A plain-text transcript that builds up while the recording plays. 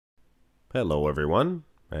Hello everyone,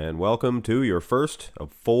 and welcome to your first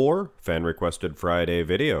of 4 fan-requested Friday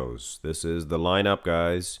videos. This is the lineup,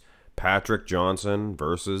 guys. Patrick Johnson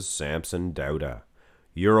versus Samson Dauda.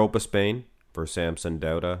 Europa Spain for Samson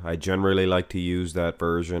Dauda. I generally like to use that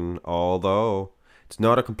version, although it's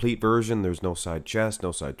not a complete version. There's no side chest,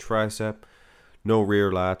 no side tricep, no rear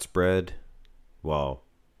lat spread. Well,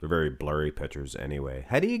 they're very blurry pictures anyway.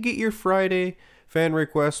 How do you get your Friday fan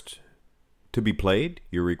request to be played,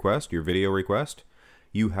 your video request?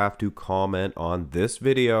 You have to comment on this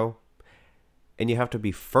video, and you have to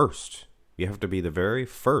be first. You have to be the very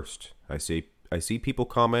first. I see people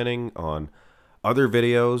commenting on other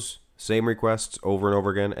videos, same requests over and over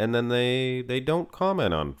again, and then they don't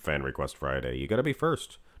comment on Fan Request Friday. You gotta be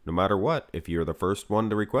first, no matter what. If you're the first one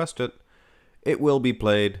to request it, it will be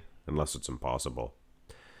played, unless it's impossible.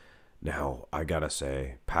 Now, I gotta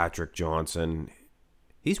say, Patrick Johnson,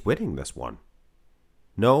 he's winning this one.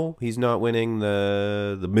 No, he's not winning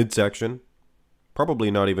the midsection.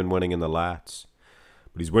 Probably not even winning in the lats.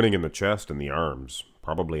 But he's winning in the chest and the arms.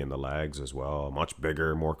 Probably in the legs as well. A much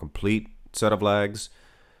bigger, more complete set of legs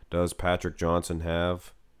does Patrick Johnson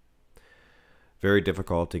have. Very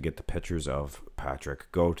difficult to get the pictures of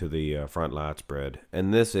Patrick. Go to the front lat spread.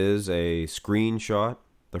 And this is a screenshot.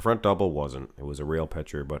 The front double wasn't. It was a real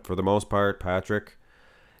picture. But for the most part, Patrick,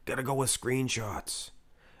 gotta go with screenshots.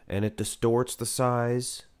 And it distorts the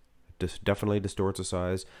size. It definitely distorts the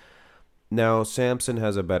size. Now, Samson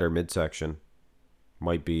has a better midsection.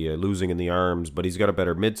 Might be losing in the arms, but he's got a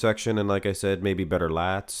better midsection, and like I said, maybe better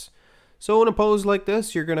lats. So in a pose like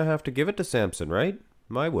this, you're going to have to give it to Samson, right?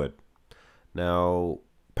 I would. Now,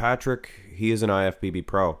 Patrick, he is an IFBB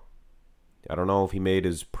pro. I don't know if he made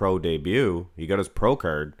his pro debut. He got his pro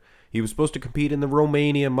card. He was supposed to compete in the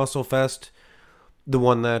Romania Muscle Fest. The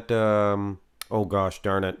one that... oh gosh,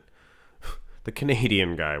 darn it. The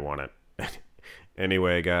Canadian guy won it.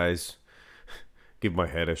 Anyway, guys, give my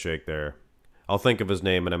head a shake there. I'll think of his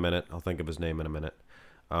name in a minute.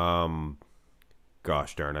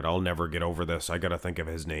 Gosh darn it, I'll never get over this. I gotta think of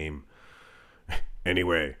his name.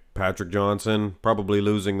 Anyway, Patrick Johnson, probably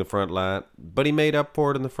losing the front lat, but he made up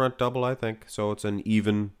for it in the front double, I think. So it's an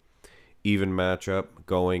even matchup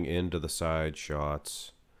going into the side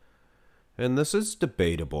shots. And this is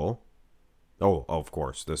debatable. Oh, of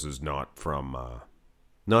course, this is not from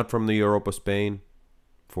the Europa Spain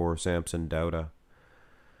for Samson Dauda.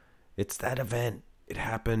 It's that event. It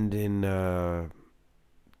happened in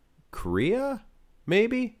Korea,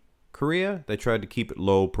 maybe? Korea? They tried to keep it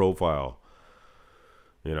low profile.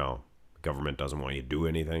 You know, the government doesn't want you to do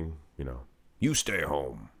anything. You know, you stay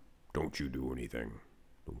home. Don't you do anything.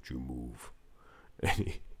 Don't you move.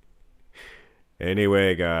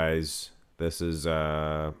 Anyway, guys, this is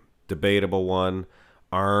debatable one.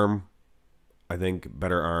 Arm, I think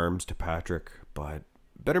better arms to Patrick, but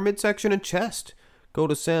better midsection and chest go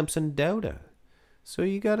to Samson Dauda. So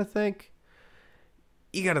you gotta think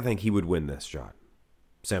he would win this shot.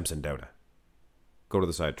 Samson Dauda. Go to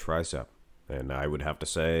the side tricep. And I would have to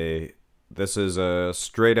say this is a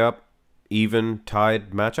straight up, even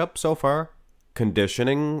tied matchup so far.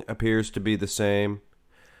 Conditioning appears to be the same.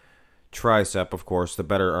 Tricep, of course, the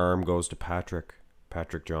better arm goes to Patrick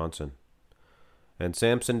Johnson. And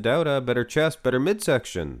Samson Dauda, better chest, better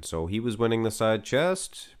midsection. So he was winning the side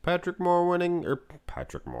chest. Patrick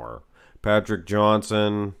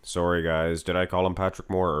Johnson. Sorry, guys. Did I call him Patrick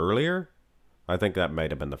Moore earlier? I think that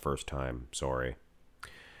might have been the first time. Sorry.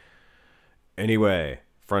 Anyway,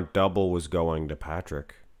 front double was going to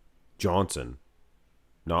Patrick Johnson,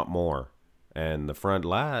 not Moore. And the front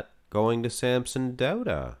lat going to Samson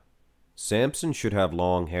Dauda. Samson should have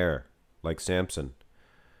long hair, like Samson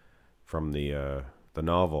from the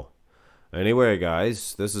novel. Anyway,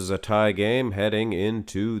 guys, this is a tie game heading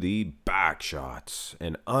into the back shots.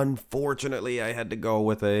 And unfortunately, I had to go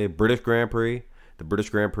with a British Grand Prix. The British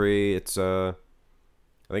Grand Prix, it's I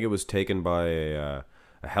think it was taken by a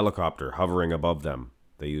helicopter hovering above them.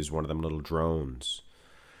 They used one of them little drones.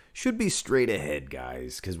 Should be straight ahead,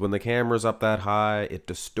 guys, because when the camera's up that high, it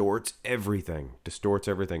distorts everything.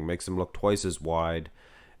 Makes them look twice as wide.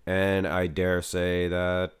 And I dare say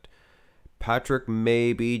that Patrick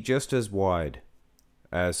may be just as wide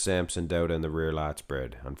as Samson Dauda in the rear lat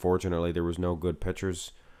spread. Unfortunately, there was no good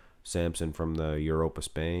pictures. Samson from the Europa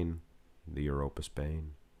Spain.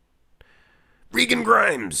 Regan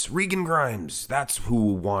Grimes. That's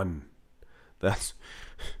who won.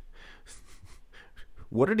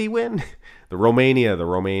 What did he win? The Romania, the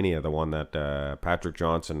one that Patrick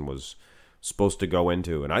Johnson was supposed to go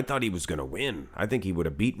into. And I thought he was going to win. I think he would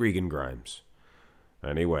have beat Regan Grimes.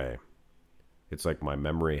 Anyway, it's like my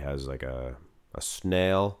memory has like a a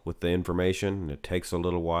snail with the information, and it takes a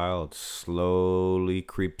little while. It slowly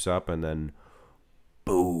creeps up, and then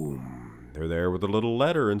boom, they're there with a little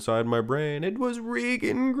letter inside my brain. It was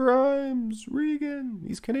Regan Grimes. Regan,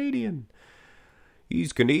 he's Canadian.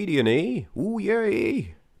 He's Canadian, eh? Ooh, yeah,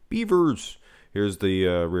 eh? Beavers. Here's the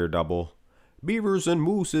rear double. Beavers and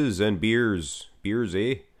mooses and beers. Beers,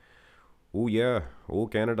 eh? Ooh, yeah. Oh,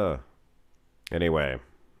 Canada. Anyway,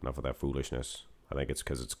 enough of that foolishness. I think it's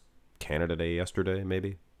because it's Canada Day yesterday,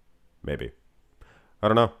 maybe? Maybe. I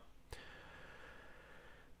don't know.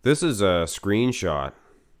 This is a screenshot,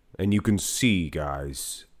 and you can see,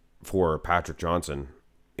 guys, for Patrick Johnson,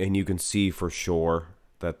 and you can see for sure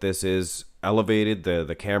that this is elevated.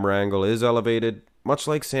 The camera angle is elevated, much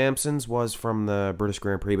like Samson's was from the British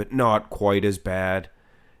Grand Prix, but not quite as bad.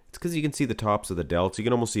 It's because you can see the tops of the delts. You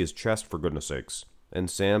can almost see his chest, for goodness sakes. And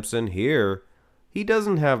Samson here, he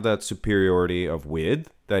doesn't have that superiority of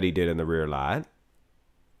width that he did in the rear light.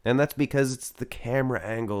 And that's because it's the camera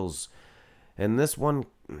angles. And this one,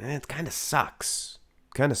 it kind of sucks.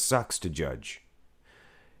 Kind of sucks to judge.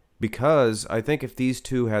 Because I think if these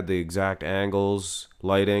two had the exact angles,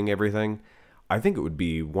 lighting, everything, I think it would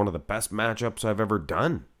be one of the best matchups I've ever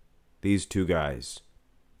done. These two guys.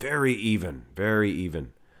 Very even. Very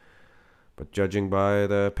even. But judging by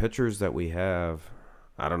the pictures that we have,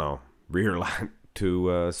 I don't know. Rear light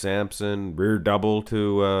to Samson, rear double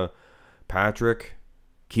to Patrick.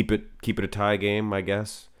 Keep it a tie game, I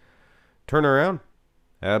guess. Turn around.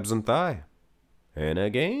 Abs and thigh. And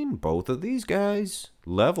again, both of these guys,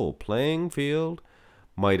 level playing field.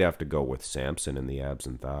 Might have to go with Samson in the abs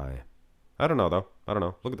and thigh. I don't know, though. I don't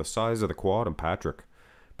know. Look at the size of the quad and Patrick.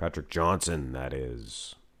 Patrick Johnson, that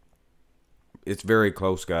is. It's very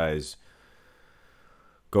close, guys.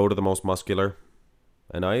 Go to the most muscular.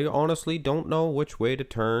 And I honestly don't know which way to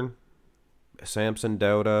turn. Samson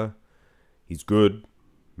Dauda, he's good.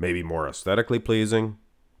 Maybe more aesthetically pleasing.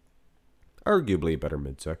 Arguably a better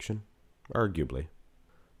midsection. Arguably.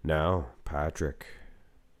 Now, Patrick.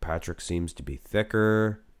 Patrick seems to be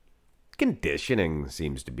thicker. Conditioning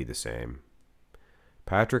seems to be the same.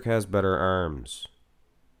 Patrick has better arms.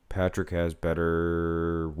 Patrick has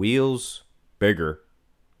better wheels. Bigger.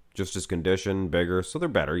 Just as conditioned, bigger. So they're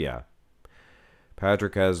better, yeah.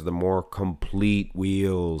 Patrick has the more complete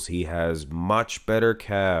wheels. He has much better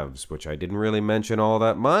calves, which I didn't really mention all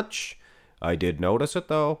that much. I did notice it,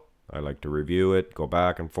 though. I like to review it, go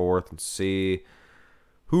back and forth, and see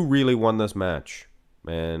who really won this match.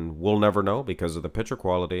 And we'll never know because of the picture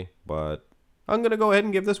quality. But I'm going to go ahead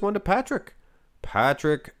and give this one to Patrick.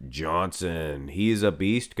 Patrick Johnson. He's a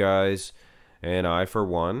beast, guys. And I, for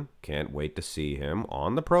one, can't wait to see him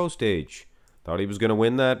on the pro stage. Thought he was going to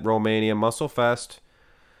win that Romania Muscle Fest.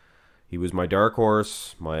 He was my dark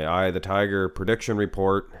horse, my Eye of the Tiger prediction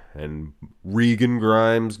report, and Regan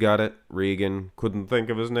Grimes got it. Regan, couldn't think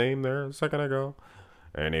of his name there a second ago.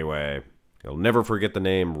 Anyway, you'll never forget the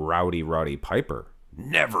name Rowdy Roddy Piper.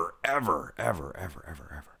 Never, ever, ever, ever,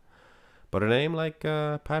 ever, ever. But a name like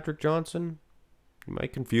Patrick Johnson, you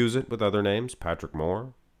might confuse it with other names. Patrick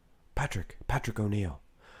Moore. Patrick O'Neill.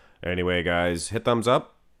 Anyway, guys, hit thumbs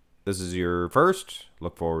up. This is your first.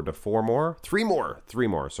 Look forward to three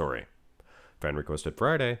more, sorry. Fan Requested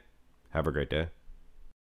Friday. Have a great day.